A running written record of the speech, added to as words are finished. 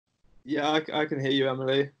Yeah, I can hear you,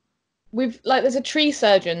 Emily. We've like there's a tree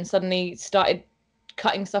surgeon suddenly started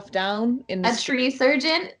cutting stuff down in the A tree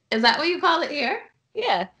surgeon? Is that what you call it here?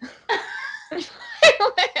 Yeah.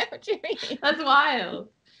 What do you mean? That's wild.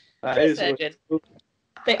 That Tree is surgeon. what,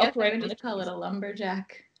 They I guess I operate would on the just call it trees. a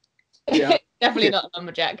lumberjack. yeah. Definitely not a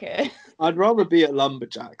lumberjack here. I'd rather be a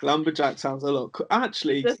lumberjack. Lumberjack sounds a lot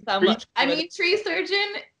actually. Does sound Tree much I cooler. mean, tree surgeon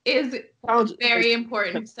is a sounds very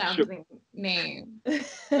important sounding name.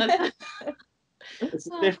 That's- it's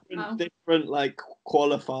a Oh, wow. different like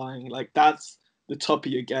qualifying. Like that's the top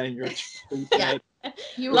of your game. You're a tree Yeah. surgeon.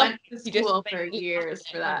 You Love- went to you just school for basically years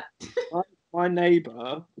for that. My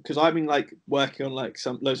neighbor, because I've been like working on like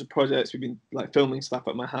some loads of projects. We've been like filming stuff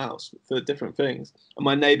at my house for different things, and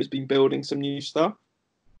my neighbor's been building some new stuff.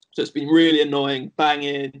 So it's been really annoying,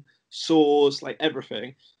 banging, saws, like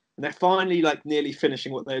everything. And they're finally like nearly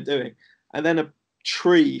finishing what they're doing. And then a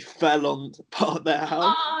tree fell on part of their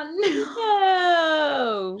house, Oh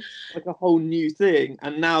No. like a whole new thing.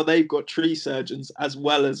 And now they've got tree surgeons as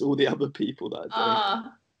well as all the other people that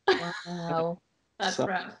are no. doing it. Wow. That's So,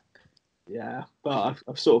 rough. yeah, but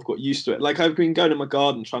I've sort of got used to it. Like I've been going in my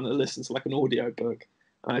garden trying to listen to like an audio book.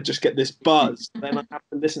 And I just get this buzz. Then I have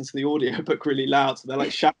to listen to the audio book really loud. So they're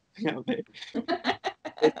like shouting at me.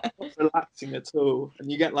 It's not relaxing at all.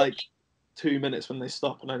 And you get like 2 minutes when they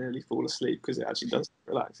stop, and I nearly fall asleep because it actually does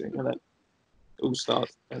relaxing, and then it all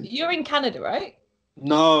starts. And You're in Canada, right?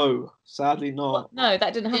 no, sadly not. What? No,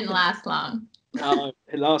 that didn't happen. Didn't last long. No,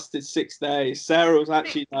 it lasted 6 days.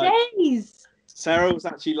 Days. Sarah was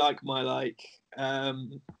actually like my like I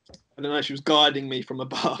don't know. She was guiding me from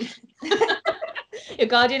above. Your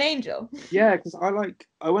guardian angel. Yeah, because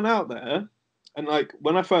I went out there, and like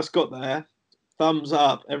when I first got there, thumbs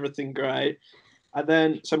up, everything great. And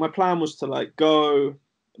then, so my plan was to like go,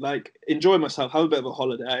 like enjoy myself, have a bit of a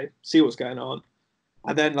holiday, see what's going on.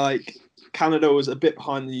 And then like Canada was a bit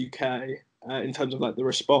behind the UK in terms of like the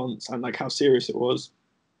response and like how serious it was.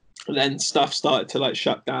 And then stuff started to like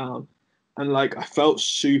shut down, and like I felt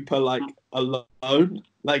super like alone.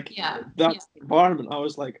 Like Yeah. that's the environment. I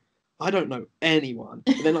was like, I don't know anyone.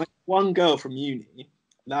 And then like one girl from uni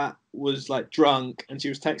that was like drunk, and she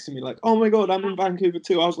was texting me like, "Oh my god, I'm in Vancouver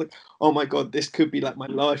too." I was like, "Oh my god, this could be like my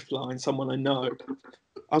lifeline, someone I know."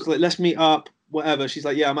 I was like, "Let's meet up, whatever." She's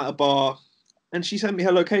like, "Yeah, I'm at a bar," and she sent me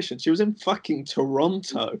her location. She was in fucking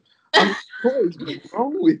Toronto. I'm like, what is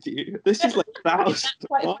wrong with you? This is like thousands of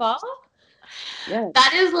Quite miles. far. Yeah.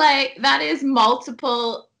 That is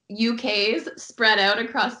multiple UKs spread out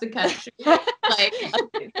across the country. Like, So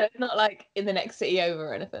it's not like in the next city over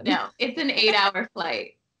or anything. no, it's an 8-hour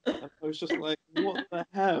flight. And I was just like, what the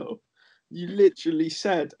hell? You literally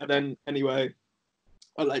said. And then anyway,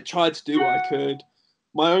 I like tried to do what I could.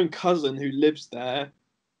 My own cousin who lives there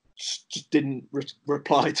just didn't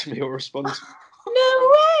reply to me or respond to me.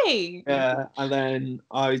 No way. Yeah, and then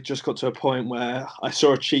I just got to a point where I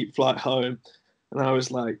saw a cheap flight home, and I was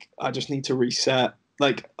like, I just need to reset.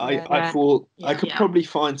 Like I thought I could probably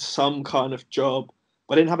find some kind of job,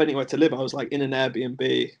 but I didn't have anywhere to live. I was like in an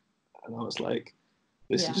Airbnb, and I was like,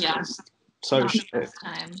 this is just so Not the shit. best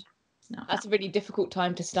time. No. That's a really difficult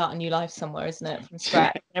time to start a new life somewhere, isn't it? From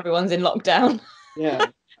scratch. Everyone's in lockdown. Yeah,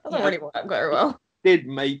 That doesn't really work very well. did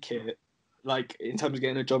make it like in terms of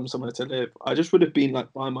getting a job somewhere to live. I just would have been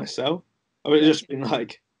like by myself. I would have just been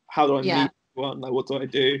like, how do I meet one? Like, what do I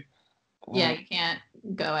do? Yeah, you can't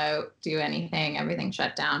go out, do anything. Everything's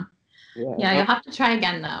shut down. Yeah, Yeah, you'll have to try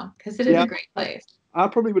again though, because it is a great place. I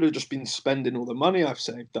probably would have just been spending all the money I've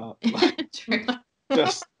saved up, like, True.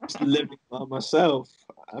 just living by myself.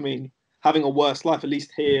 I mean, having a worse life. At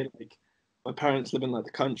least here, like my parents live in like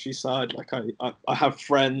the countryside. Like I have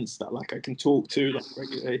friends that like I can talk to like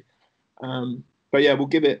regularly. But yeah, we'll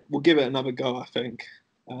give it another go. I think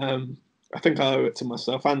I owe it to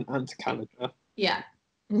myself and to Canada. Yeah.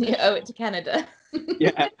 You owe it to Canada.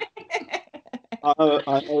 Yeah, I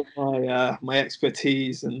owe my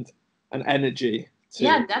expertise and energy.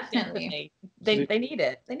 Yeah, definitely. They need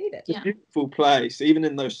it. They need it. It's a beautiful place. Even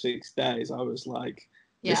in those 6 days, I was like,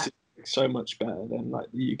 this is so much better than like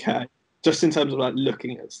the UK. Just in terms of like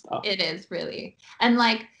looking at stuff. It is really. And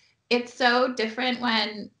like it's so different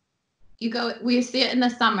when we see it in the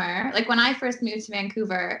summer. Like when I first moved to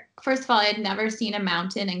Vancouver, first of all, I had never seen a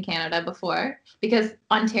mountain in Canada before because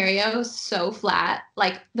Ontario is so flat.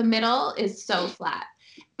 Like the middle is so flat.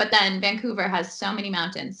 But then Vancouver has so many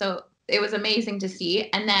mountains. So it was amazing to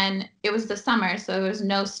see. And then it was the summer, so there was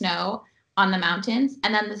no snow on the mountains.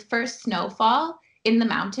 And then the first snowfall in the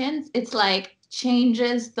mountains, it's like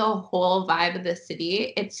changes the whole vibe of the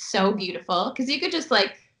city. It's so beautiful because you could just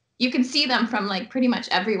like, you can see them from like pretty much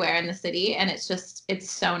everywhere in the city, and it's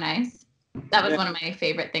so nice. That was one of my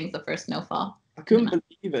favorite things, the first snowfall. I couldn't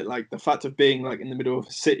believe it, like the fact of being like in the middle of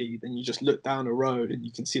a city, then you just look down a road and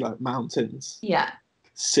you can see like mountains. Yeah.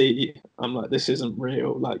 Sea. I'm like, this isn't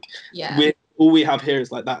real. Like, yeah. All we have here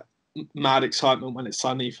is like that mad excitement when it's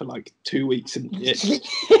sunny for like 2 weeks in the year.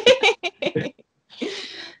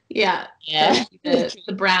 Yeah.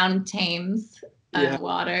 The brown Thames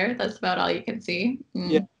water. That's about all you can see.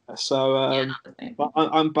 Yeah. So, but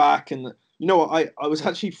I'm back, and you know what? I was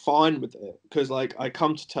actually fine with it because like I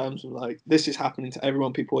come to terms with like this is happening to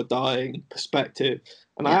everyone. People are dying. Perspective,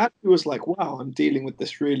 and I actually was like, wow, I'm dealing with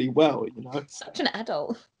this really well. You know, such an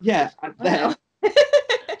adult. Yeah, and then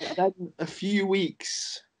a few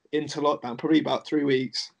weeks into lockdown, probably about 3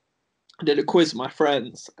 weeks, I did a quiz with my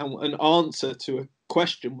friends, and an answer to a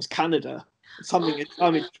question was Canada. Something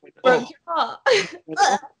inside me just went, broke your heart.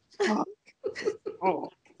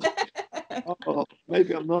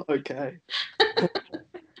 Maybe I'm not okay.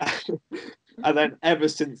 And then ever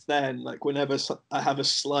since then, like whenever I have a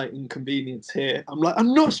slight inconvenience here, I'm like,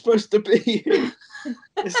 I'm not supposed to be here.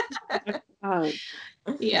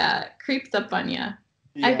 Yeah, creeps up on you.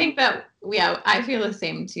 Yeah. I think that, I feel the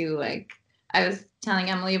same too. Like I was telling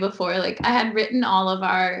Emily before, like I had written all of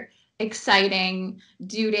our exciting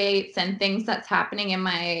due dates and things that's happening in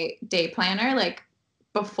my day planner, like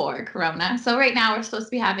before Corona. So right now we're supposed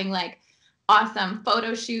to be having like awesome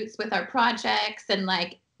photo shoots with our projects and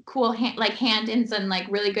like cool hand-ins and like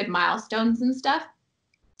really good milestones and stuff,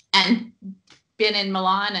 and been in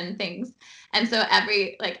Milan and things. And so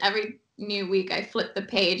every new week I flip the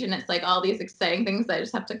page and it's like all these exciting things that I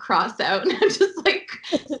just have to cross out, and I'm just like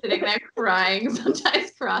sitting there crying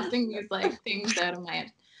sometimes, crossing these like things out of my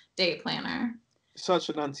day planner. Such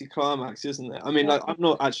an anticlimax, isn't it? I mean, like I'm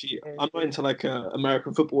not into like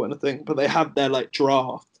American football or anything, but they have their like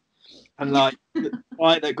draft, and like the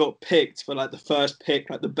guy that got picked for like the first pick,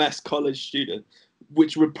 like the best college student,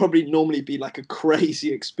 which would probably normally be like a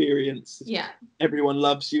crazy experience. Yeah, everyone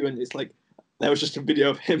loves you, and it's like there was just a video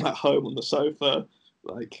of him at home on the sofa,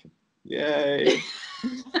 like, yay.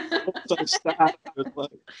 So sad. It was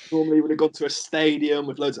like, normally he would have gone to a stadium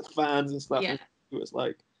with loads of fans and stuff. Yeah. And it was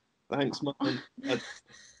like, thanks, man.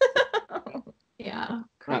 Yeah,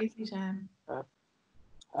 crazy time.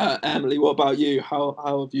 Emily, what about you? How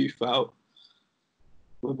have you felt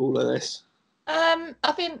with all of this?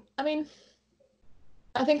 I think me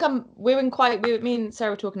and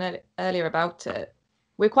Sarah were talking earlier about it.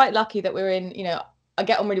 We're quite lucky that we're in, I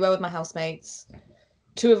get on really well with my housemates.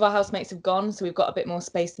 2 of our housemates have gone, so we've got a bit more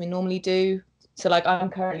space than we normally do. So like I'm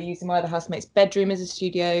currently using my other housemate's bedroom as a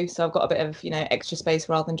studio, so I've got a bit of, extra space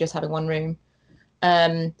rather than just having one room.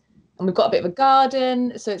 And we've got a bit of a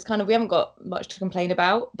garden, so it's kind of, we haven't got much to complain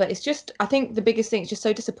about, but it's just, I think the biggest thing is just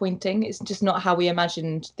so disappointing. It's just not how we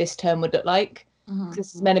imagined this term would look like. Mm-hmm.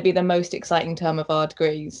 This is meant to be the most exciting term of our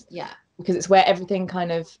degrees. Yeah. Because it's where everything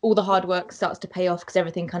kind of, all the hard work starts to pay off because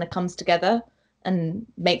everything kind of comes together and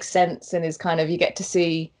makes sense, and is kind of, you get to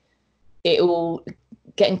see it all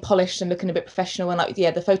getting polished and looking a bit professional. And like,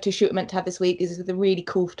 the photo shoot we're meant to have this week is with a really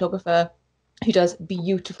cool photographer who does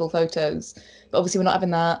beautiful photos, but obviously we're not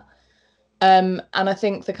having that. And I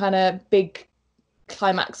think the kind of big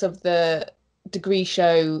climax of the degree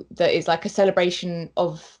show that is like a celebration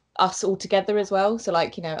of us all together as well. So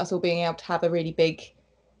like, us all being able to have a really big,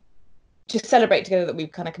 just celebrate together that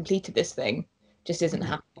we've kind of completed this thing, just isn't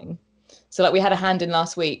happening. So like we had a hand in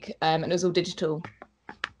last week, and it was all digital,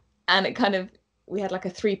 and it kind of, we had like a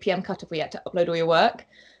 3 p.m. cut-off. We had to upload all your work,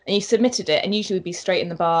 and you submitted it, and usually we'd be straight in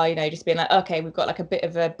the bar, just being like, okay, we've got like a bit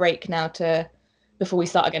of a break now before we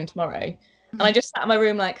start again tomorrow. Mm-hmm. And I just sat in my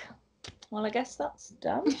room like, well, I guess that's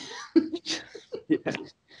done.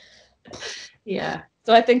 Yeah.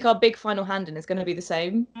 So I think our big final hand-in is going to be the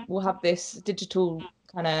same. We'll have this digital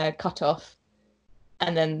kind of cut-off,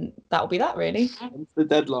 and then that'll be that, really. What's the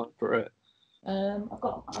deadline for it? I've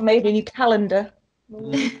got maybe a new calendar.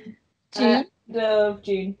 June.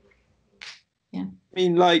 June. Yeah. I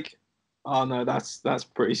mean, like, oh no, that's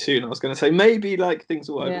pretty soon. I was going to say maybe like things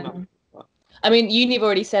will open up. But... I mean, uni have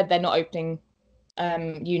already said they're not opening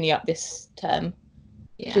uni up this term.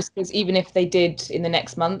 Yeah. Just because even if they did in the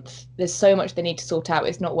next month, there's so much they need to sort out.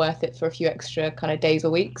 It's not worth it for a few extra kind of days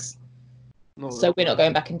or weeks. So we're not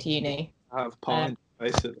going back into uni. Have pints,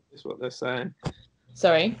 basically, is what they're saying.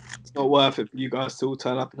 Sorry? It's not worth it for you guys to all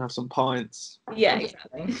turn up and have some pints. Yeah,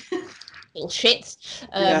 exactly. Little shit.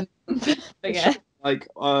 But yeah. Like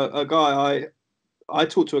a guy, I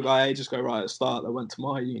talked to a guy ages ago right at the start that went to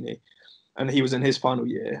my uni, and he was in his final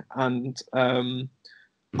year, and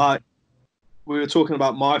we were talking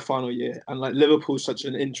about my final year, and like Liverpool's such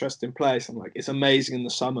an interesting place. I'm like, it's amazing in the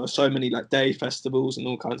summer, so many like day festivals and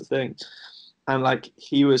all kinds of things. And like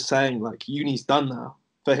he was saying, like uni's done now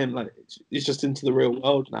for him. Like he's just into the real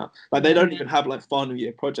world now. Like they don't even have like final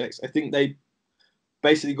year projects. I think they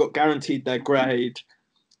basically got guaranteed their grade,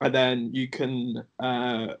 and then you can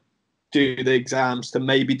do the exams to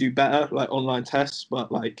maybe do better, like online tests.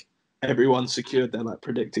 But like everyone secured their like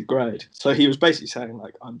predicted grade. So he was basically saying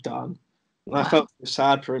like, I'm done. And I felt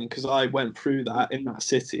sad for him because I went through that in that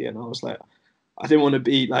city, and I was like, I didn't want to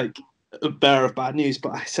be like a bearer of bad news,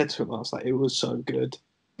 but I said to him, I was like, it was so good.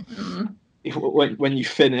 When you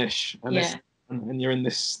finish and you're in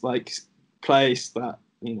this like place that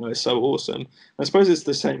is so awesome. I suppose it's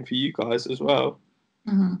the same for you guys as well.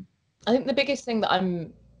 I think the biggest thing that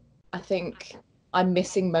I'm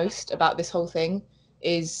missing most about this whole thing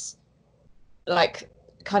is like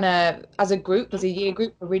kind of as a year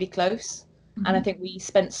group, we're really close. And I think we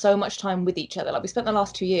spent so much time with each other. Like we spent the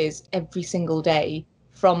last 2 years every single day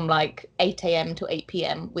from like 8 a.m. to 8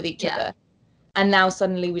 p.m. with each other. And now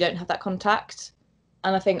suddenly we don't have that contact.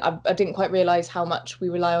 And I think I didn't quite realise how much we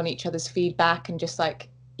rely on each other's feedback and just like,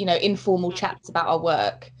 informal chats about our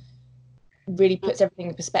work really puts everything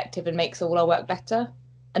in perspective and makes all our work better.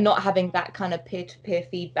 And not having that kind of peer-to-peer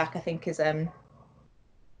feedback, I think is,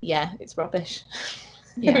 it's rubbish.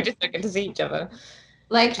 We just don't get to see each other.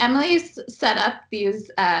 Like Emily's set up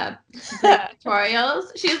these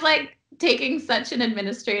tutorials. She's like taking such an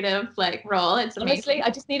administrative like role. It's amazing. Honestly, I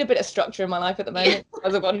just need a bit of structure in my life at the moment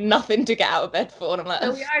because I've got nothing to get out of bed for. And I'm like,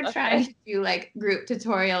 so we are trying to do like group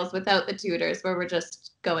tutorials without the tutors, where we're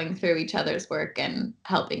just going through each other's work and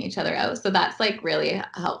helping each other out. So that's like really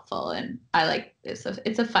helpful, and I like this.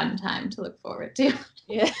 It's a fun time to look forward to.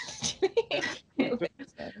 Yeah.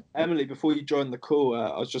 Emily, before you joined the call,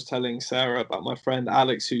 I was just telling Sarah about my friend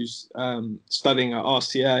Alex, who's studying at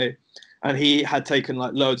RCA, and he had taken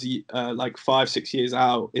like loads of like 5-6 years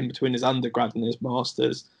out in between his undergrad and his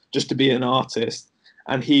masters just to be an artist.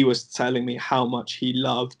 And he was telling me how much he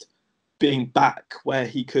loved being back where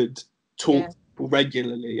he could talk to people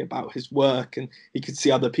regularly about his work and he could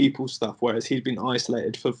see other people's stuff, whereas he'd been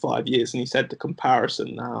isolated for 5 years. And he said the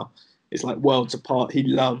comparison now is like worlds apart. He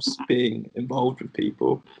loves being involved with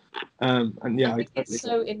people. And yeah, I think it's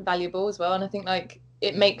so invaluable as well. And I think like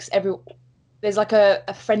it makes there's like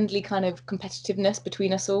a friendly kind of competitiveness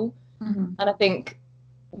between us all. And I think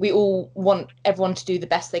we all want everyone to do the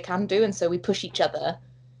best they can do. And so we push each other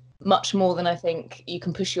much more than I think you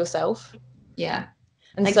can push yourself. Yeah.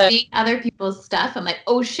 And like so seeing other people's stuff, I'm like,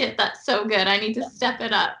 oh shit, that's so good. I need to step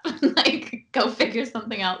it up. Like go figure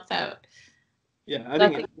something else out. Yeah, I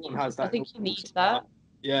think everyone has that. I think you need that.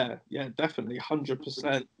 Yeah, definitely,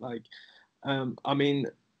 100%. Like, I mean,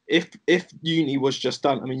 if uni was just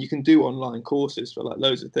done, I mean, you can do online courses for like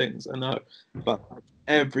loads of things, I know, but like,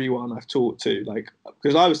 everyone I've talked to, like,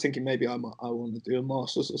 because I was thinking maybe I want to do a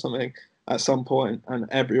master's or something at some point, and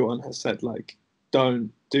everyone has said like,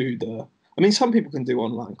 don't do the. I mean, some people can do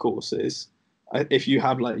online courses if you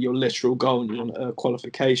have like your literal goal and you want a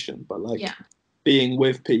qualification, but like being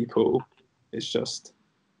with people. It's just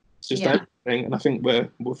everything, and I think we're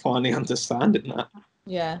finally understanding that.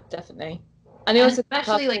 Yeah, definitely. And also,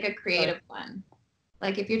 especially like a creative one.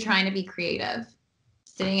 Like if you're trying to be creative,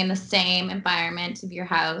 sitting in the same environment of your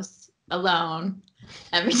house alone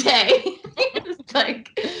every day, it's like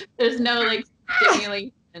there's no like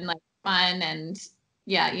stimulation and like fun, and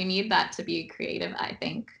you need that to be creative. I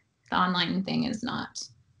think the online thing is not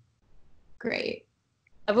great.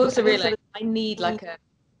 I've also realized I need like a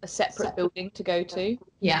separate building to go to.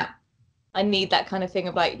 Yeah. I need that kind of thing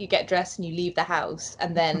of like you get dressed and you leave the house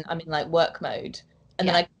and then I'm in like work mode and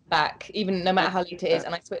then I come back even no matter how late it is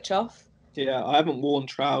and I switch off. Yeah, I haven't worn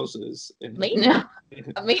trousers in neither.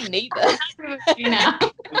 I've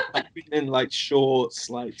been in like shorts,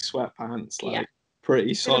 like sweatpants, like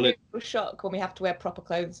pretty solid. It's a shock when we have to wear proper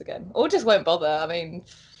clothes again. Or just won't bother. I mean,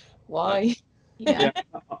 why? Yeah,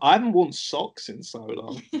 I haven't worn socks in so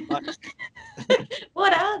long. Like,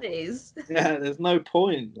 what are these? Yeah, there's no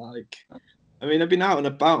point. Like, I mean, I've been out and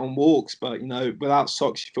about on walks, but without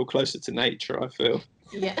socks, you feel closer to nature. I feel.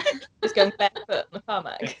 Yeah, just going barefoot on the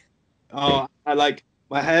tarmac. Oh, I like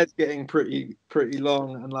my hair's getting pretty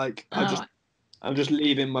long, and like I'm just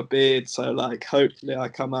leaving my beard. So like, hopefully, I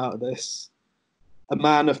come out of this a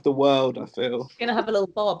man of the world. I feel. You're gonna have a little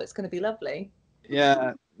bob. It's gonna be lovely.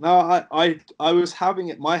 Yeah. No, I was having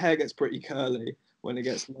it. My hair gets pretty curly when it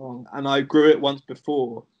gets long, and I grew it once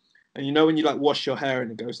before. And when you like wash your hair and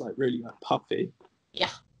it goes like really like puffy. Yeah.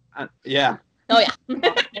 Yeah. Oh yeah.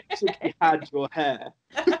 You had your hair.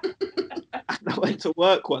 And I went to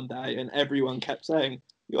work one day and everyone kept saying,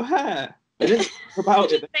 "Your hair." They didn't say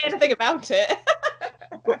about it. Say anything about it.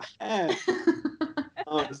 I've got hair.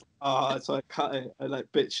 So I cut it. I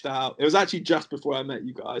like bitched out. It was actually just before I met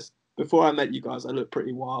you guys. Before I met you guys, I looked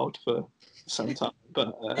pretty wild for some time.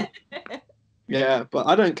 But yeah, but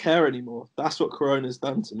I don't care anymore. That's what Corona's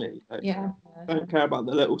done to me. Like, Yeah. I don't care about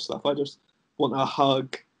the little stuff. I just want a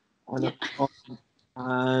hug and a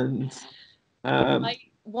and I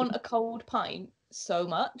want a cold pint so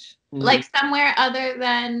much. Like somewhere other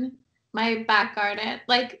than my back garden.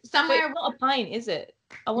 Like But somewhere. it's not a pint, is it?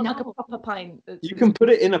 I want like a No. proper pint. you can put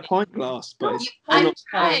it in a pint glass, but it's I not.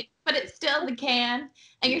 tried, but it's still the can,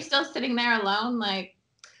 and you're still sitting there alone, like,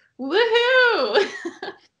 woohoo!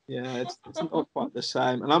 Yeah, it's not quite the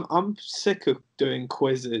same. And I'm sick of doing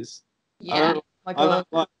quizzes. Yeah. My God.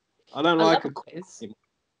 I don't I like love a quiz. quiz,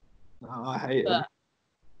 No, I hate them.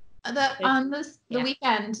 but The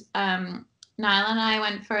weekend, Niall and I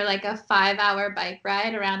went for like a 5-hour bike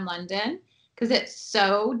ride around London because it's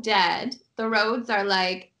so dead. The roads are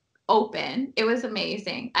like open. It was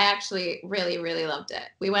amazing. I actually really, really loved it.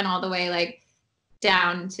 We went all the way like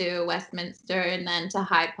down to Westminster and then to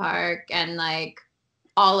Hyde Park and like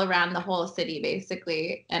all around the whole city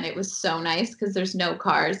basically. And it was so nice because there's no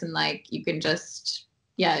cars and like you can just,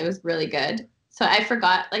 yeah, it was really good. So I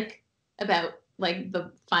forgot like about like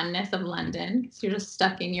the funness of London because you're just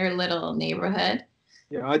stuck in your little neighborhood.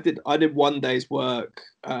 Yeah, I did one day's work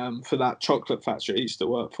for that chocolate factory I used to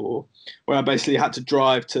work for, where I basically had to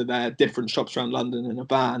drive to their different shops around London in a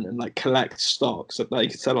van and like collect stock so they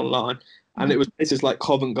could sell online. And it was places like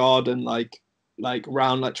Covent Garden, like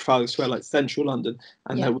round like Trafalgar Square, like central London,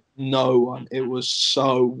 and there was no one. It was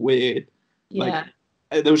so weird. yeah,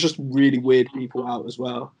 Like there was just really weird people out as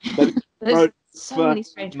well. there's so many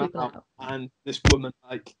strange people out. And this woman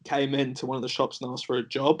like came into one of the shops and asked for a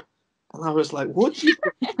job, and I was like, "What do you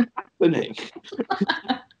think is happening?"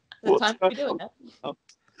 The time to be doing it.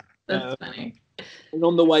 That's funny. And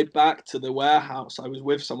on the way back to the warehouse, I was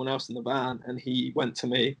with someone else in the van, and he went to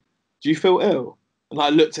me, "Do you feel ill?" And I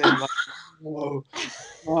looked at him like, "Whoa."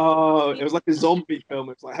 Oh, it was like a zombie film.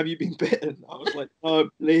 It was like, "Have you been bitten?" I was like, "No,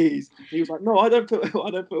 please." And he was like, "No, I don't feel ill.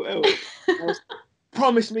 I don't feel ill." I was,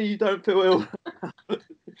 "Promise me you don't feel ill."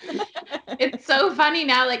 It's so funny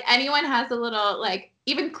now. Like anyone has a little like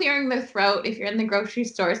even clearing their throat if you're in the grocery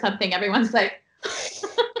store or something, everyone's like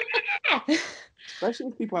Especially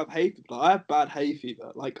if people have hay fever. Like, I have bad hay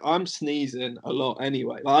fever. Like I'm sneezing a lot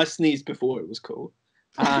anyway. Like I sneezed before it was cool.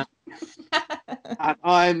 And, and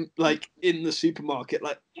I'm like in the supermarket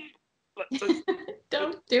like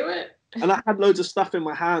don't do it. and I had loads of stuff in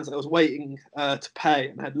my hands. I was waiting to pay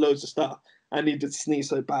and I had loads of stuff. I needed to sneeze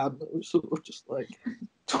so bad. I was sort of just like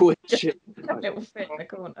twitching. A little fit in the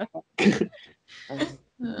corner.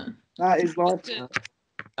 That is life.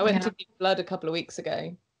 I went to give blood a couple of weeks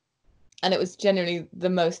ago, and it was genuinely the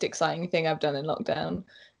most exciting thing I've done in lockdown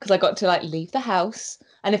because I got to like leave the house,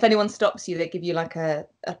 and if anyone stops you, they give you like a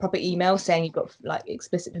proper email saying you've got like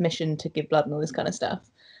explicit permission to give blood and all this kind of stuff.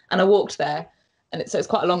 And I walked there, and it's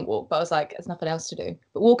quite a long walk, but I was like, there's nothing else to do.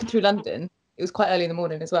 But walking through London, it was quite early in the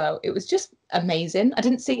morning as well. It was just amazing. I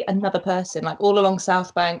didn't see another person, like all along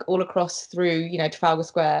South Bank, all across through, Trafalgar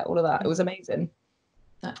Square, all of that. It was amazing.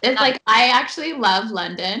 It's like I actually love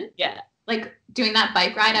London. Yeah. Like doing that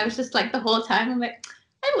bike ride, I was just like the whole time I'm like,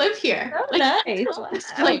 I live here. Oh, like,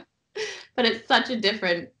 nice. like, but it's such a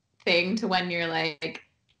different thing to when you're like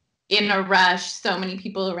in a rush, so many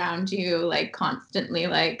people around you, like constantly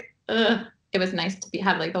like, ugh. It was nice to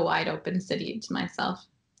have like the wide open city to myself.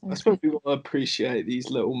 That's when people appreciate these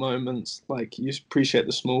little moments. Like you appreciate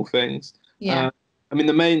the small things. Yeah. I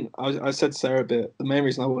mean, I said to Sarah a bit, the main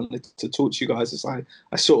reason I wanted to talk to you guys is I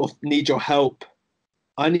sort of need your help.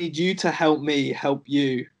 I need you to help me help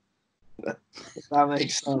you. If that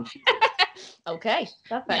makes sense. Okay,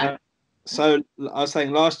 perfect. So I was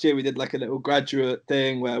saying last year we did like a little graduate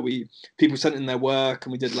thing where people sent in their work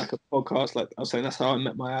and we did like a podcast. Like I was saying, that's how I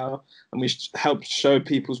met my hour, and we helped show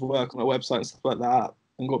people's work on our website and stuff like that,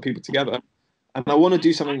 and got people together. And I want to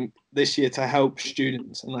do something this year to help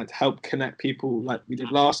students and like to help connect people like we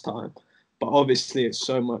did last time. But obviously it's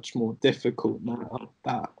so much more difficult now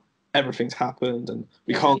that everything's happened and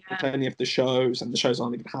we can't go to any of the shows and the shows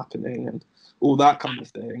aren't even happening and all that kind of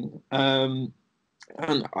thing. And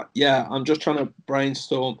I'm just trying to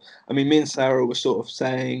brainstorm. I mean, me and Sarah were sort of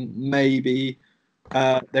saying maybe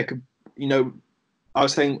there could, I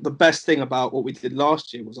was saying the best thing about what we did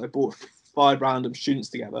last year was I brought 5 random students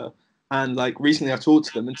together. And like recently I talked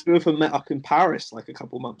to them and 2 of them met up in Paris like a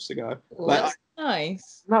couple months ago. That's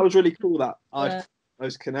nice. That was really cool that I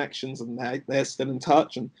those connections and they're still in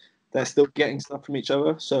touch. And they're still getting stuff from each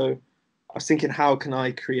other. So I was thinking, how can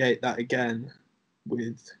I create that again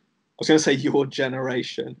with, I was going to say your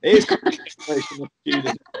generation. It is kind of generation of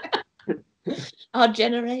students. Our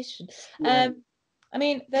generation. Yeah. I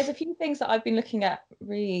mean, there's a few things that I've been looking at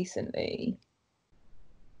recently.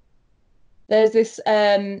 There's this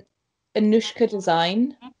Anushka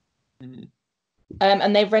Design,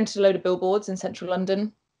 and they've rented a load of billboards in central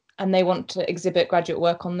London, and they want to exhibit graduate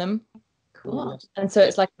work on them. Cool. And so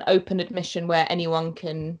it's like an open admission where anyone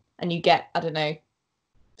can, and you get, I don't know,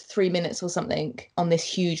 3 minutes or something on this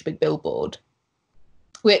huge big billboard,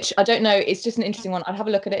 which I don't know, it's just an interesting one. I'd have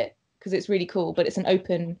a look at it because it's really cool, but it's an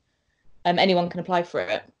open, anyone can apply for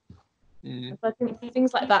it. So I think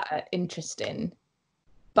things like that are interesting.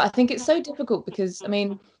 But I think it's so difficult because, I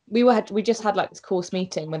mean, we just had like this course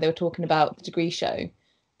meeting when they were talking about the degree show,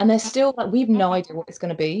 and they're still like, we've no idea what it's going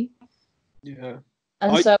to be. Yeah.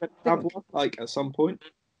 And Are so, you going to have one, like, at some point?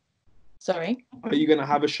 sorry? Are you going to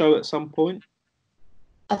have a show at some point?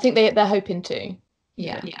 I think they're hoping to.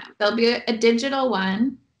 Yeah. There'll be a digital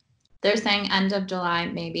one. They're saying end of July,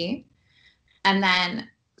 maybe. And then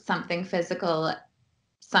something physical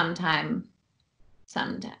sometime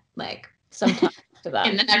like Sometime after that.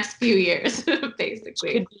 in the next few years,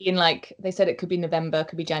 basically. Could be in like, they said it could be November,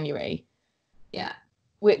 could be January. Yeah.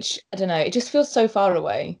 Which, I don't know, it just feels so far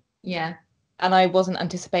away. Yeah. And I wasn't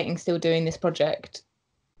anticipating still doing this project.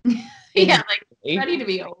 Yeah, like ready to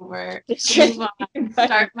be over. Move on,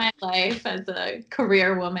 start my life as a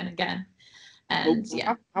career woman again. And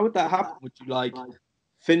well, how would that happen? Would you like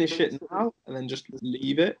finish it now and then just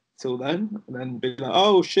leave it till then, and then be like,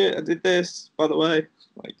 oh shit, I did this, by the way?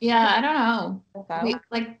 Like, yeah, I don't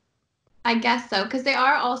know. I guess so, because they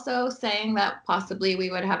are also saying that possibly we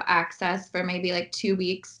would have access for maybe like 2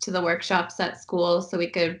 weeks to the workshops at school, so we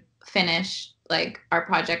could finish like our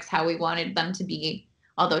projects how we wanted them to be.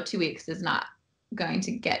 Although 2 weeks is not going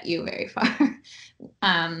to get you very far.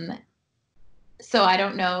 So I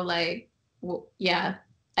don't know, like, yeah,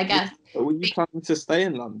 I guess. but were you planning to stay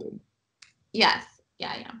in London? Yes.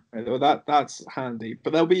 Yeah. Well, that's handy.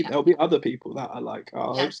 But there'll be other people that are like,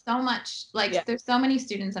 oh, yeah, so much, like, there's so many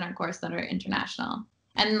students in our course that are international,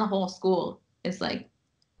 and the whole school is like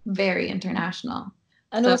very international.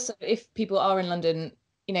 And also, if people are in London,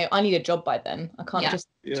 you know, I need a job by then. I can't just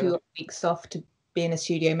 2 weeks off to be in a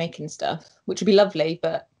studio making stuff, which would be lovely,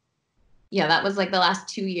 but yeah, that was like the last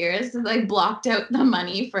 2 years, like blocked out the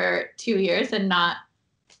money for 2 years and not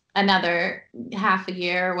another half a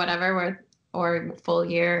year or whatever, or full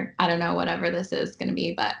year. I don't know, whatever this is going to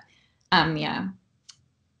be, but yeah,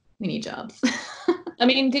 we need jobs. I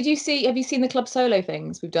mean, have you seen the club solo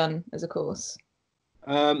things we've done as a course?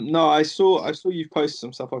 No, I saw you've posted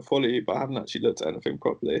some stuff. I follow you, but I haven't actually looked at anything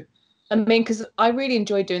properly. I mean, because I really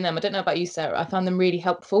enjoyed doing them. I don't know about you, Sarah. I found them really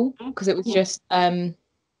helpful because it was just a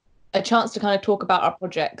chance to kind of talk about our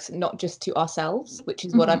projects, not just to ourselves, which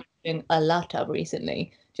is what I've been doing a lot of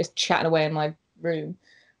recently, just chatting away in my room.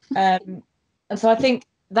 And so I think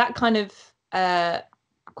that kind of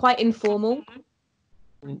quite informal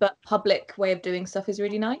but public way of doing stuff is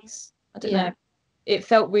really nice. I don't know. It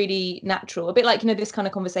felt really natural. A bit like, you know, this kind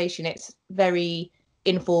of conversation. It's very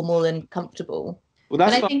informal and comfortable. Well,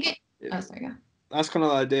 that's but I think that's kind of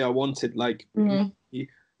the idea I wanted, like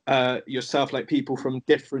yourself, like people from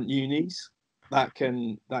different unis that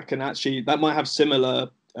might have similar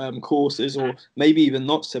courses, or maybe even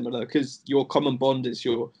not similar, because your common bond is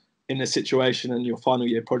you're in a situation and your final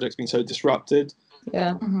year project's been so disrupted.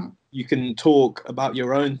 Yeah. You can talk about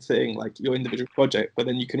your own thing, like your individual project, but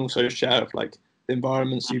then you can also share like the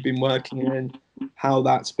environments you've been working in, how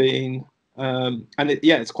that's been. And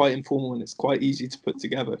it's quite informal and it's quite easy to put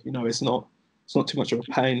together. You know, it's not too much of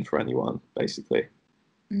a pain for anyone, basically.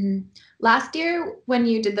 Last year when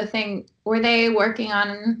you did the thing, were they working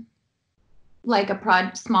on like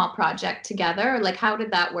a small project together, or like how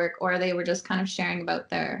did that work, or they were just kind of sharing about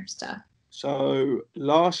their stuff? So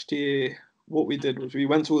last year what we did was we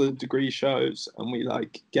went to all the degree shows and we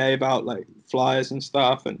like gave out like flyers and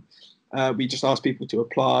stuff, and we just asked people to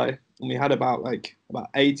apply, and we had about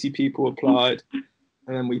 80 people applied, and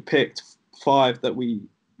then we picked 5 that we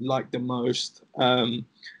liked the most, and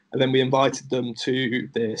then we invited them to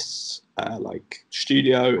this like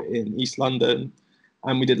studio in East London,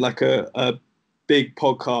 and we did like a big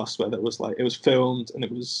podcast where it was filmed, and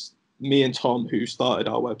it was me and Tom who started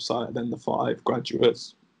our website, and then the 5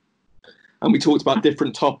 graduates, and we talked about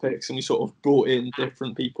different topics, and we sort of brought in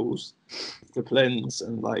different people's disciplines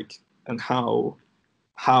and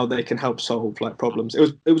how they can help solve like problems.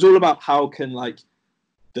 It was all about how can like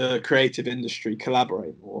the creative industry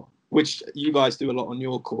collaborate more, which you guys do a lot on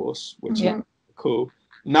your course, which is cool.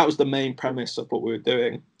 And that was the main premise of what we were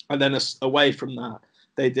doing. And then away from that,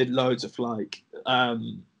 they did loads of like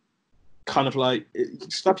kind of like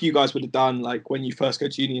stuff you guys would have done like when you first go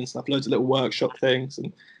to uni and stuff, loads of little workshop things,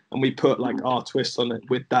 and we put like our twist on it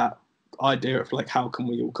with that idea of like how can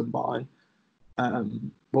we all combine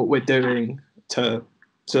what we're doing to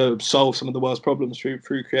solve some of the world's problems through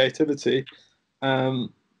creativity.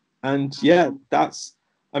 And yeah, that's,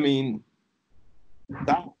 I mean,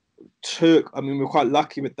 that took, I mean, we're quite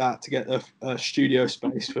lucky with that to get a studio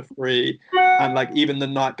space for free. And like even the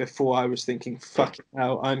night before, I was thinking, fucking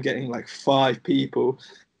hell, I'm getting like 5 people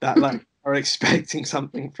that like are expecting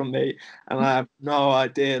something from me, and I have no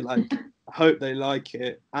idea. Like, I hope they like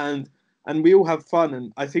it, and we all have fun.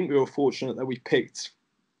 And I think we were fortunate that we picked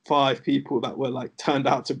 5 people that were like turned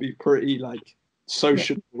out to be pretty like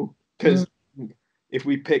sociable, because if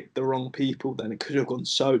we picked the wrong people, then it could have gone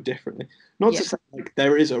so differently. Not to say like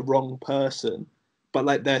there is a wrong person, but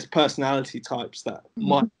like there's personality types that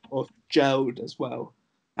might have gelled as well.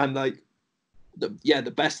 And like,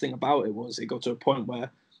 the best thing about it was it got to a point where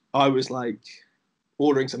I was like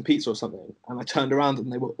ordering some pizza or something, and I turned around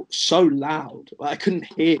and they were so loud, like, I couldn't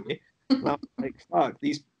hear. And I was like, fuck,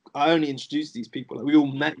 I only introduced these people. Like, we all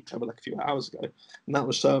met each other like a few hours ago, and that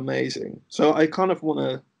was so amazing. So I kind of want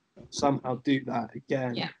to somehow do that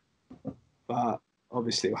again. Yeah. But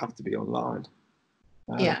obviously it'll have to be online.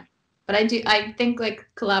 Yeah. But I think like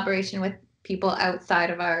collaboration with people outside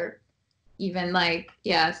of our even like,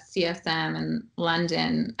 CSM and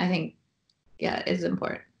London, I think, is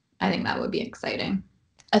important. I think that would be exciting.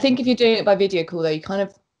 I think if you're doing it by video call though, you kind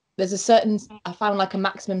of, there's a certain, I found like a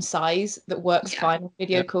maximum size that works fine on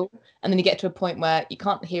video call. And then you get to a point where you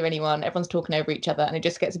can't hear anyone, everyone's talking over each other, and it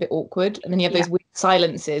just gets a bit awkward. And then you have those weird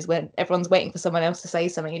silences when everyone's waiting for someone else to say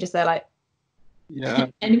something. You're just there like,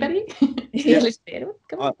 anybody?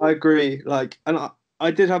 I agree. Like, and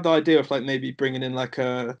I did have the idea of like maybe bringing in like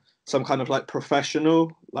some kind of like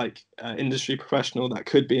professional, like industry professional that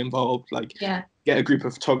could be involved, like get a group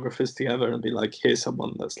of photographers together and be like, here's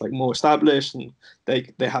someone that's like more established, and they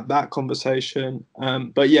have that conversation.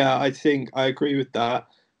 But yeah, I think I agree with that,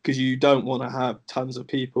 because you don't want to have tons of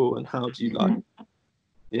people, and how do you like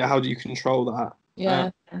how do you control that?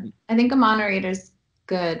 I think a moderator's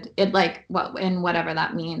good. It like in whatever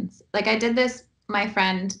that means. Like I did this, my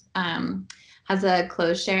friend has a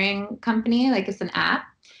clothes sharing company, like it's an app.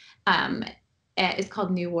 It's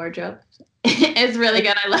called New Wardrobe. It's really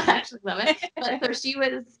good. I actually love it. But so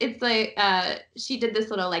it's like she did this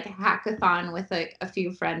little like hackathon with like a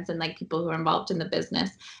few friends and like people who are involved in the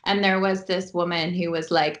business. And there was this woman who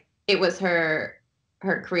was like, it was her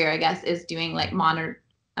career, I guess, is doing like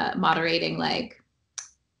moderating like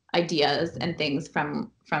ideas and things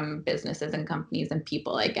from businesses and companies and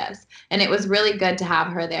people, I guess. And it was really good to have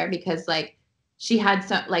her there, because like she had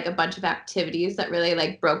some like a bunch of activities that really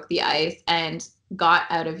like broke the ice and got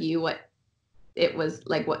out of you what it was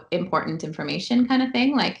like, what important information kind of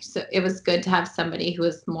thing. Like, so it was good to have somebody who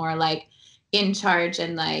was more like in charge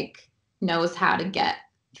and like knows how to get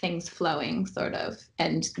things flowing sort of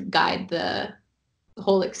and guide the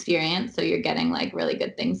whole experience, so you're getting like really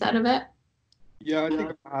good things out of it. I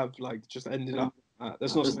think I have like just ended up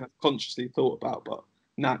that's not something I've consciously thought about, but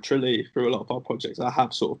naturally through a lot of our projects I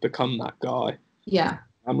have sort of become that guy.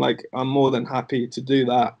 I'm more than happy to do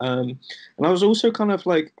that. And I was also kind of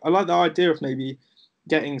like, I like the idea of maybe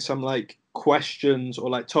getting some like questions or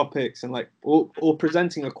like topics, and like or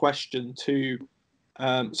presenting a question to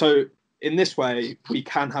so in this way we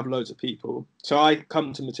can have loads of people. So I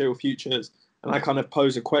come to Material Futures and I kind of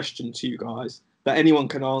pose a question to you guys that anyone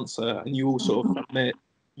can answer, and you all sort of submit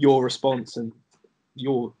your response, and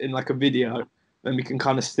you're in like a video, and we can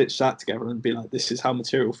kind of stitch that together and be like, this is how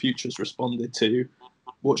Material Futures responded to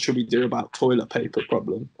what should we do about toilet paper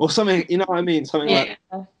problem, or something, you know what I mean? Something like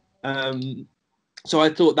so I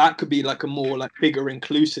thought that could be like a more like bigger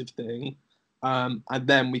inclusive thing. And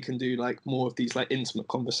then we can do like more of these like intimate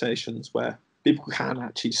conversations where people can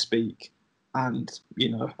actually speak, and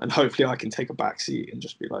and hopefully I can take a back seat and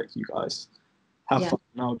just be like, you guys have fun,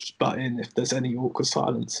 and I'll just butt in if there's any awkward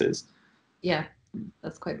silences. Yeah,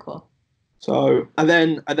 that's quite cool. So and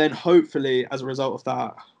then hopefully as a result of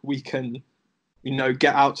that we can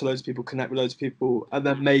get out to loads of people, connect with loads of people, and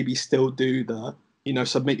then maybe still do the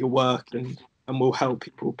submit your work, and we'll help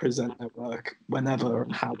people present their work whenever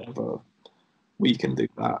and however we can do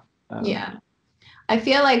that. I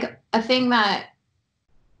feel like a thing that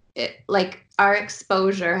like our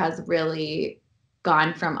exposure has really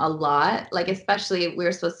gone from a lot, like especially we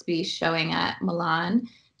were supposed to be showing at Milan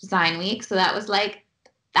Design Week, so that was like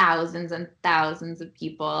thousands and thousands of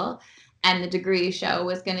people, and the degree show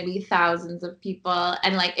was going to be thousands of people,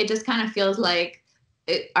 and like it just kind of feels like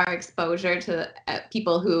our exposure to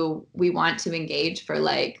people who we want to engage for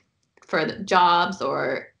the jobs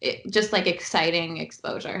or just like exciting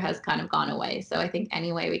exposure has kind of gone away. So I think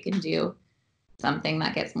any way we can do something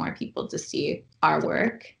that gets more people to see our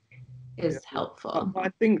work is helpful. I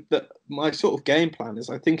think that my sort of game plan is,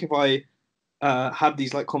 I think if I have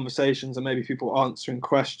these like conversations and maybe people answering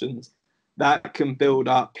questions, that can build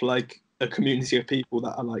up like a community of people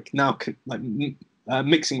that are like now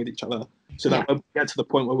mixing with each other, so that when we get to the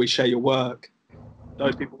point where we share your work,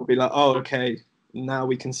 those people will be like, oh, okay, now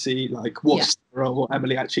we can see like what Sarah or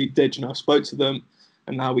Emily actually did. You know, I spoke to them,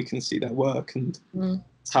 and now we can see their work, and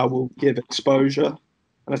that's how we'll give exposure.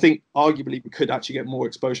 And I think arguably we could actually get more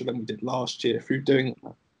exposure than we did last year through doing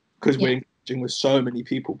that, because we're engaging with so many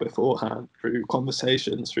people beforehand through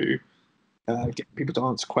conversations, through getting people to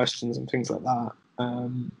answer questions and things like that.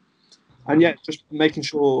 And yeah, just making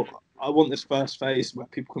sure, I want this first phase where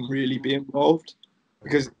people can really be involved,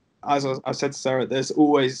 because as I said to Sarah, there's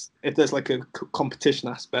always, if there's like a competition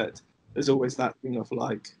aspect, there's always that thing of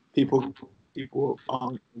like people aren't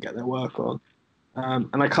going to get their work on.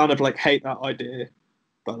 And I kind of like hate that idea,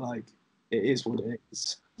 but like it is what it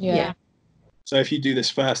is. Yeah. So if you do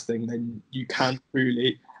this first thing, then you can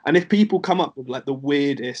truly, and if people come up with like the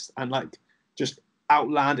weirdest and like just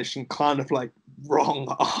outlandish and kind of like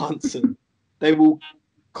wrong answer, they will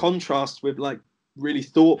contrast with like really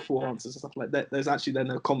thoughtful answers and stuff like that. There's actually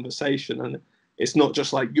then a conversation, and it's not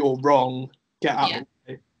just like you're wrong, get out of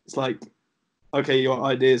the way. It's like, okay, your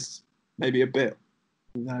idea's maybe a bit,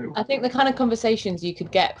 you know. I think the kind of conversations you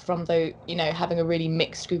could get from having a really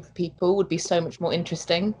mixed group of people would be so much more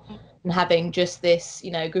interesting than having just this,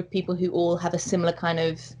 group of people who all have a similar kind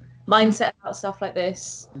of mindset about stuff like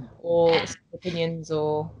this, or opinions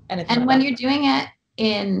or anything. And when you're doing it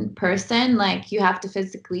in person, like you have to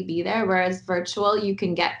physically be there, whereas virtual, you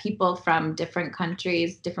can get people from different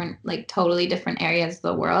countries, different, like totally different areas of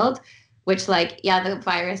the world, which like, the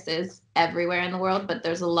virus is everywhere in the world, but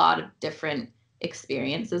there's a lot of different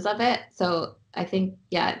experiences of it. So I think,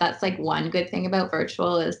 that's like one good thing about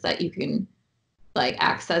virtual, is that you can like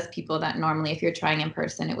access people that normally, if you're trying in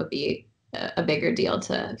person, it would be a bigger deal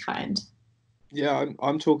to find. Yeah,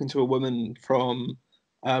 I'm talking to a woman from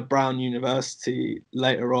Brown University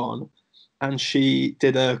later on, and she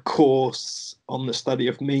did a course on the study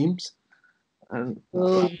of memes. And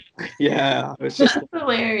it was just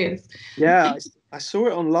hilarious. Yeah, I saw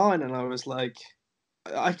it online, and I was like,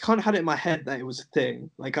 I kind of had it in my head that it was a thing.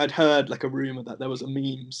 Like I'd heard like a rumor that there was a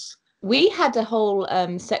memes. We had a whole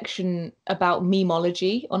section about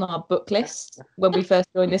memology on our book list when we first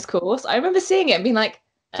joined this course. I remember seeing it and being like,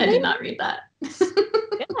 I did not read that.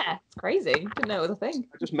 Yeah, it's crazy. Didn't know it was a thing.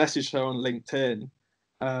 I just messaged her on LinkedIn,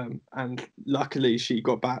 and luckily she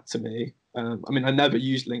got back to me. I mean, I never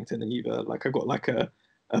used LinkedIn either. Like I got like a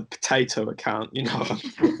potato account,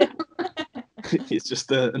 It's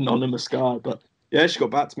just an anonymous guy. But yeah, she got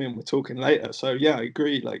back to me, and we're talking later. So yeah, I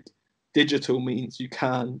agree. Like digital means you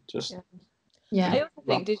can just. Yeah. I also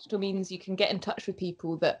think digital means you can get in touch with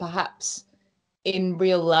people that perhaps in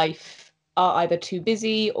real life are either too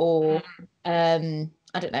busy or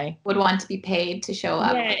I don't know, would want to be paid to show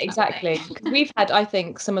up. Yeah, exactly. We've had, I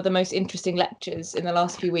think, some of the most interesting lectures in the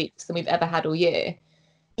last few weeks than we've ever had all year,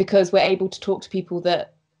 because we're able to talk to people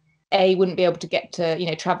that wouldn't be able to get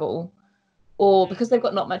to travel, or because they've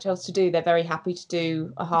got not much else to do, they're very happy to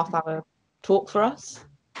do a half-hour talk for us.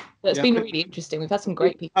 So it's been really interesting. We've had some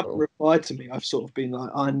great people. Haven't replied to me. I've sort of been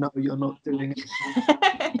like, I know you're not doing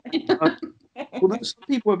it. Although some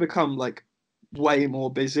people have become like way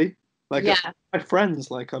more busy. Like my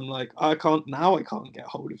friends, like I'm like, I can't get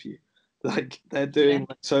hold of you. Like they're doing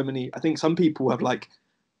like so many. I think some people have like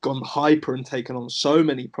gone hyper and taken on so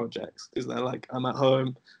many projects because they're like, I'm at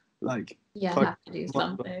home, like I have to do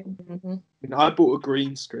something. I mean, I bought a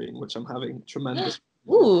green screen, which I'm having tremendous.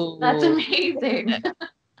 Ooh, that's amazing.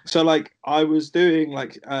 So like I was doing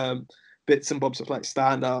like bits and bobs of like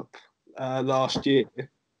stand up last year,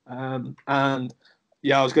 and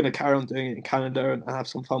I was going to carry on doing it in Canada and have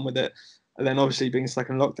some fun with it. And then obviously being stuck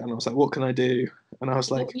in lockdown, I was like, what can I do? And I was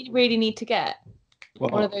like, you really need to get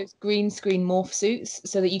one of those green screen morph suits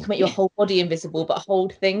so that you can make your whole body invisible but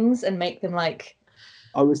hold things and make them like.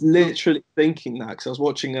 I was literally thinking that because I was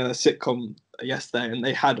watching a sitcom yesterday and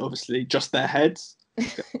they had obviously just their heads.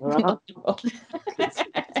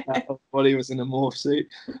 Body was in a morph suit.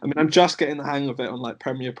 I mean, I'm just getting the hang of it on like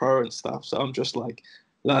Premiere Pro and stuff, so I'm just like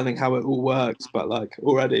learning how it all works, but like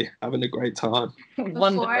already having a great time.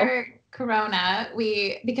 Corona,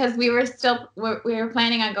 because we were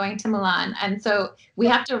planning on going to Milan, and so we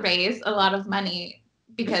have to raise a lot of money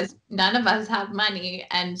because none of us have money,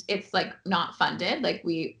 and it's like not funded. Like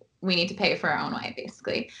we need to pay for our own way,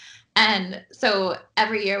 basically. And so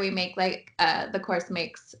every year we make like the course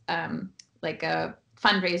makes like a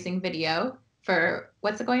fundraising video for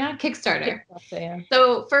what's going on Kickstarter. Yeah.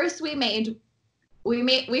 So first we've made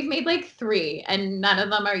like 3 and none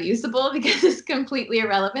of them are usable because it's completely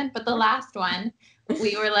irrelevant. But the last one,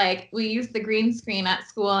 we used the green screen at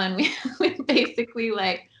school, and we basically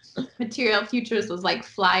like Material Futures was like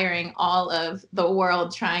flyering all of the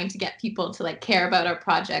world trying to get people to like care about our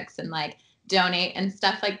projects and like donate and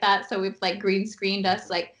stuff like that. So we've like green screened us.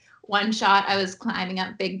 Like one shot I was climbing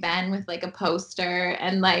up Big Ben with like a poster,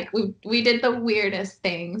 and like we did the weirdest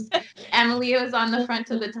things. Emily was on the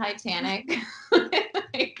front of the Titanic.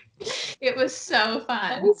 Like it was so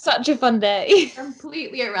fun. It was such a fun day.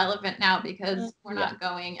 Completely irrelevant now because we're not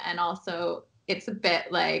going, and also it's a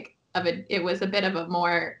bit like it was a bit of a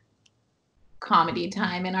more comedy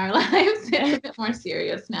time in our lives. It's a bit more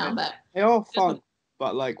serious now, but they are fun.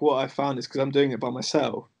 But like what I found is because I'm doing it by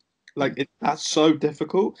myself, like that's so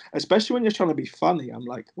difficult, especially when you're trying to be funny. I'm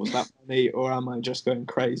like, was that funny or am I just going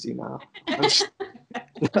crazy now?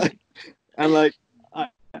 And like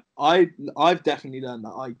I've definitely learned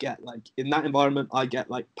that I get like in that environment I get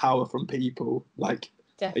like power from people, like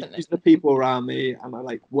Definitely. use the people around me, and I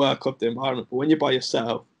like work up the environment. But when you're by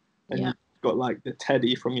yourself and you've got like the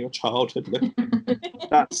Teddy from your childhood looking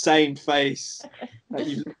that same face that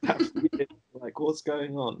you looked at for years, like what's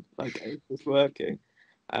going on? Like it's just working.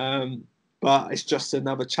 But it's just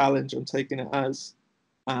another challenge I'm taking it as,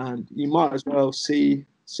 and you might as well see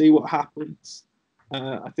what happens.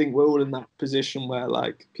 I think we're all in that position where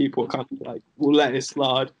like people are kind of like, we'll let it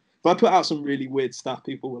slide. If I put out some really weird stuff,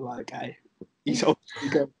 people were like, hey, he's obviously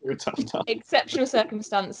going through a tough time. Exceptional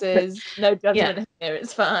circumstances, no judgment here,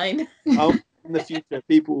 it's fine. In the future,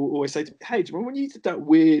 people will always say to me, hey, do you remember when you did that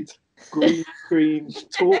weird green screen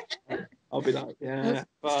talk? I'll be like, yeah.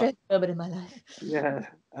 Straight moment in my life. Yeah.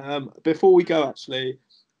 Before we go, actually,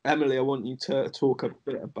 Emily, I want you to talk a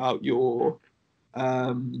bit about your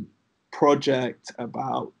project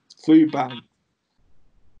about food bank.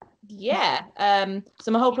 Yeah.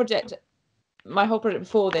 So my whole project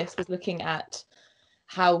before this was looking at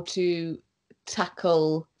how to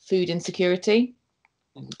tackle food insecurity.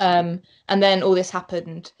 And then all this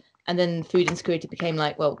happened, and then food insecurity became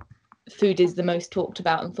like, well, food is the most talked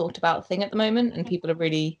about and thought about thing at the moment, and people are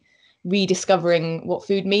really rediscovering what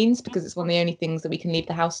food means because it's one of the only things that we can leave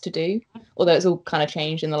the house to do, although it's all kind of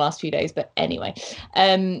changed in the last few days. But anyway,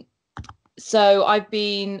 so I've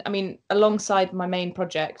been, alongside my main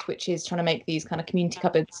project, which is trying to make these kind of community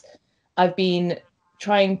cupboards, I've been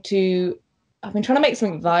trying to make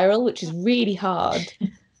something viral, which is really hard.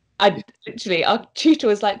 Our tutor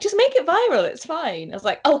was like, just make it viral, it's fine. I was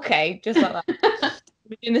like, okay, just like that.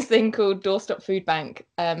 We're doing this thing called Doorstop Food Bank,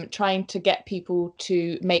 trying to get people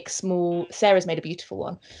to make Sarah's made a beautiful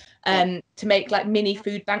one, to make like mini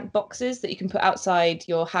food bank boxes that you can put outside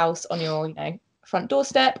your house on your, front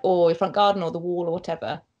doorstep or your front garden or the wall or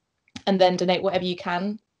whatever, and then donate whatever you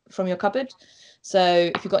can from your cupboard.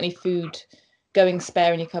 So if you've got any food going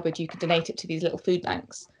spare in your cupboard, you could donate it to these little food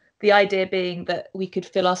banks. The idea being that we could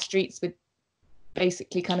fill our streets with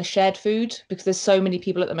basically kind of shared food, because there's so many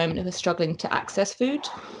people at the moment who are struggling to access food.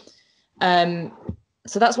 So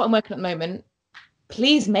that's what I'm working on at the moment.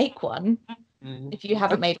 Please make one if you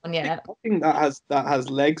haven't made one yet. I think that has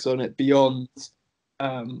legs on it beyond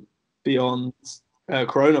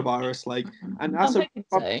coronavirus, like, and that's a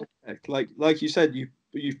project. Like you said,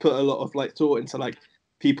 you've put a lot of like thought into like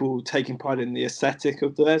people taking pride in the aesthetic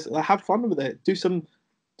of theirs. Like, have fun with it. Do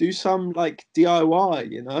some like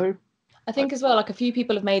DIY, I think as well, like a few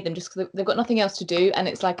people have made them just because they've got nothing else to do, and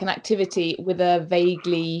it's like an activity with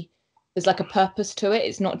there's like a purpose to it.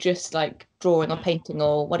 It's not just like drawing or painting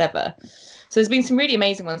or whatever. So there's been some really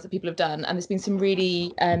amazing ones that people have done, and there's been some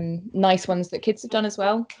really nice ones that kids have done as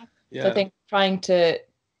well. Yeah. So I think trying to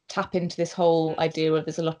tap into this whole idea where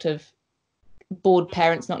there's a lot of bored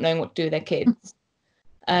parents not knowing what to do with their kids.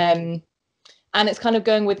 And it's kind of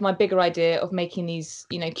going with my bigger idea of making these,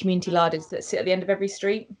 community larders that sit at the end of every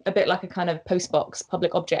street, a bit like a kind of postbox,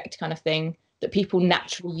 public object kind of thing that people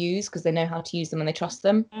naturally use because they know how to use them and they trust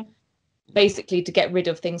them. Basically to get rid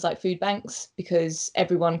of things like food banks, because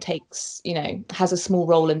everyone takes, has a small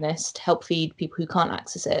role in this to help feed people who can't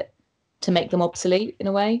access it, to make them obsolete in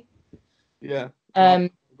a way. Yeah.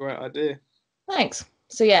 Great idea. Thanks.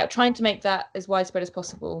 So yeah, trying to make that as widespread as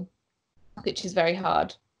possible, which is very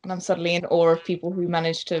hard. And I'm suddenly in awe of people who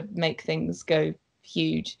manage to make things go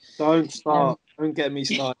huge. Don't start. Don't get me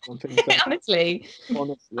started on things. Honestly,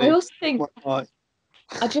 Honestly, I also think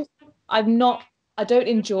I don't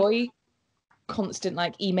enjoy constant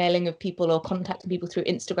like emailing of people or contacting people through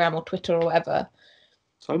Instagram or Twitter or whatever.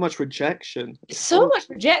 so much rejection. So much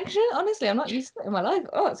rejection. Honestly, I'm not used to it in my life.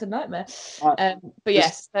 Oh, it's a nightmare. But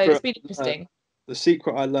yes, so it's been interesting. The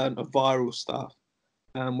secret I learned of viral stuff,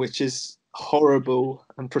 which is horrible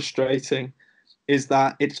and frustrating, is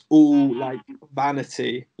that it's all like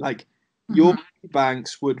vanity. Like your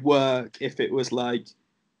banks would work if it was like,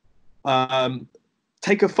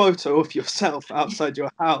 take a photo of yourself outside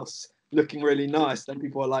your house looking really nice. Then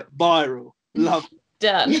people are like, viral, love,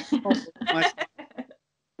 done.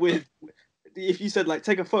 With if you said like,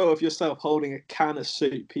 take a photo of yourself holding a can of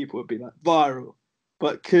soup, people would be like, viral.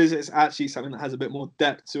 But because it's actually something that has a bit more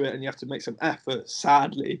depth to it and you have to make some effort,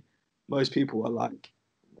 sadly, most people are like,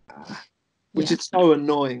 which is so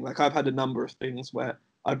annoying. Like I've had a number of things where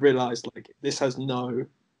I've realised like this has no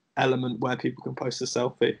element where people can post a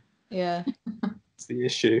selfie. Yeah. It's the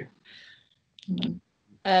issue.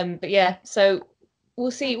 But yeah, so we'll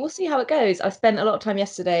see how it goes. I spent a lot of time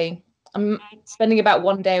yesterday. I'm spending about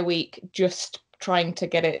 1 day a week just trying to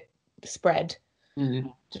get it spread,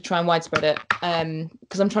 to try and widespread it.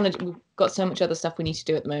 Because we've got so much other stuff we need to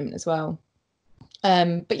do at the moment as well.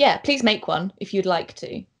 But yeah, please make one if you'd like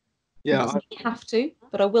to. Yeah, you have to,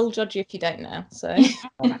 but I will judge you if you don't now. So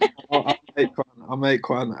I'll make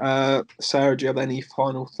one. Sarah, do you have any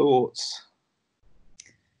final thoughts?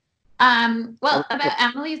 Well, about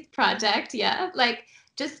Emily's project, yeah. Like,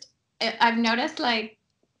 just I've noticed, like,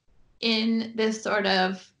 in this sort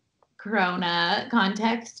of Corona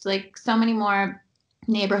context, like, so many more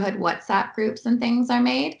neighborhood WhatsApp groups and things are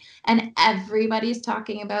made, and everybody's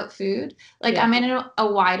talking about food. Like, I'm in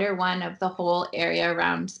a wider one of the whole area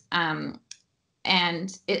around, and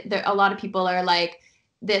a lot of people are like,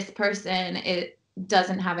 this person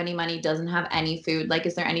doesn't have any money, doesn't have any food. Like,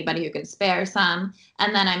 is there anybody who can spare some?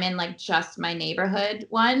 And then I'm in like just my neighborhood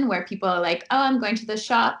one where people are like, oh, I'm going to the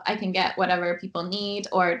shop, I can get whatever people need.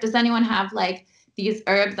 Or does anyone have like these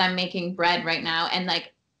herbs? I'm making bread right now. And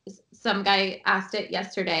like some guy asked it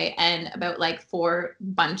yesterday, and about like 4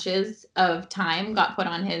 bunches of thyme got put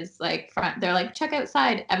on his like front. They're like, check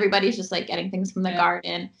outside. Everybody's just like getting things from the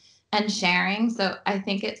garden and sharing. So I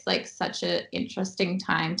think it's like such an interesting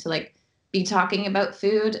time to like be talking about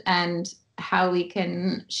food and how we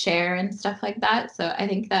can share and stuff like that. So I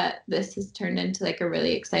think that this has turned into like a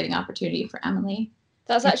really exciting opportunity for Emily.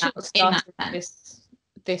 That's actually what started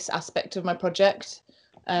this aspect of my project.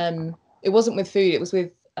 It wasn't with food, it was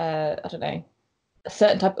with I don't know, a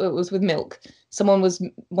certain type. It was with milk. Someone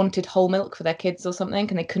wanted whole milk for their kids or something,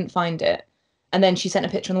 and they couldn't find it. And then she sent a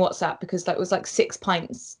picture on the WhatsApp because that was like 6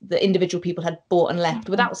 pints that individual people had bought and left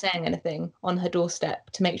without saying anything on her doorstep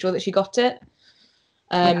to make sure that she got it.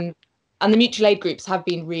 And the mutual aid groups have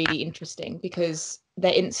been really interesting because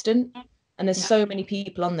they're instant and there's so many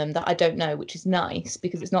people on them that I don't know, which is nice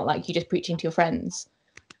because it's not like you just preaching to your friends.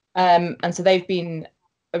 And so they've been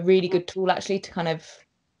a really good tool actually to kind of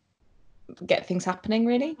get things happening,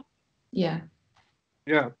 really. Yeah.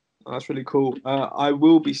 That's really cool. I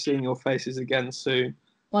will be seeing your faces again soon.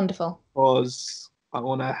 Wonderful. Because I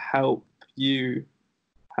want to help you.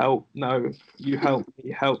 You help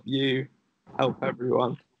me, help you, help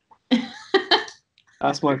everyone.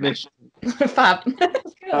 That's my mission. Fab.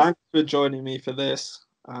 Thanks for joining me for this.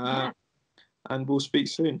 And we'll speak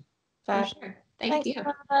soon. Fab. For sure. Thanks you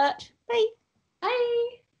so much. Bye.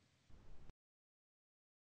 Bye.